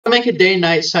Make a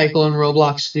day-night cycle in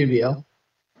Roblox Studio.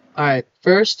 Alright,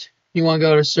 first you want to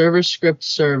go to server script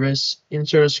service,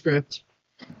 insert a script,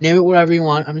 name it whatever you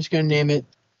want. I'm just going to name it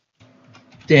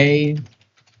day/night.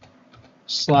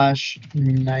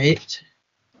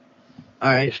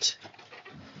 Alright,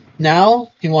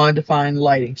 now you want to define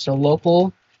lighting. So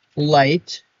local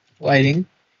lighting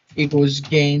equals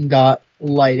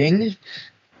game.Lighting.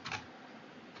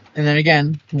 And then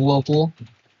again, local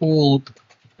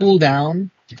cooldown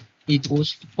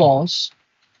equals false.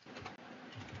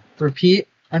 Repeat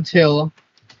until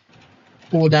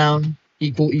cooldown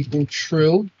equal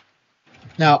true.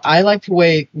 Now I like to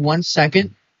wait 1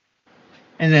 second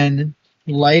and then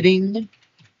lighting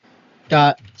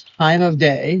dot time of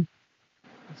day.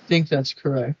 I think that's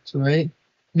correct, right?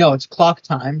 No, it's clock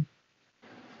time.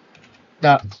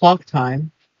 Dot clock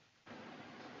time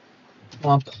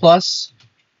plus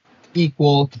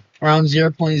equal around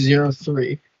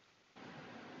 0.03.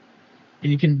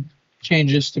 And you can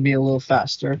change this to be a little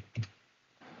faster.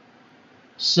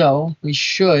 So we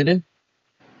should,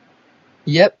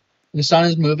 yep, the sun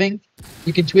is moving.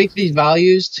 You can tweak these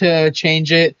values to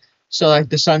change it so like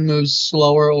the sun moves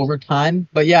slower over time.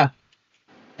 But yeah,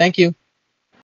 thank you.